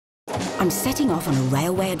I'm setting off on a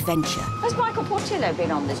railway adventure. Has Michael Portillo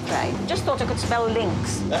been on this train? Just thought I could smell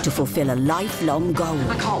links. To fulfil a lifelong goal.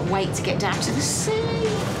 I can't wait to get down to the sea.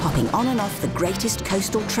 Hopping on and off the greatest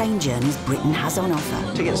coastal train journeys Britain has on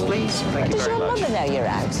offer. Tickets, please. Thank you very much. Does your mother know you're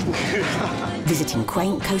out? Visiting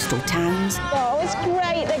quaint coastal towns. Oh, it's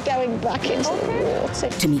great they're going back into the water.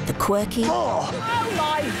 To meet the quirky. Oh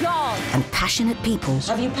my God! And passionate people.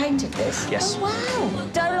 Have you painted this? Yes. Oh, wow.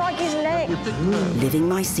 Don't like his leg. Living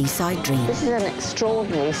my seaside dream. This is an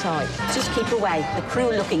extraordinary sight. Just keep away. The crew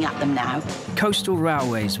are looking at them now. Coastal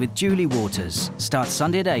Railways with Julie Waters starts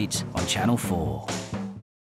Sunday at 8 on Channel 4.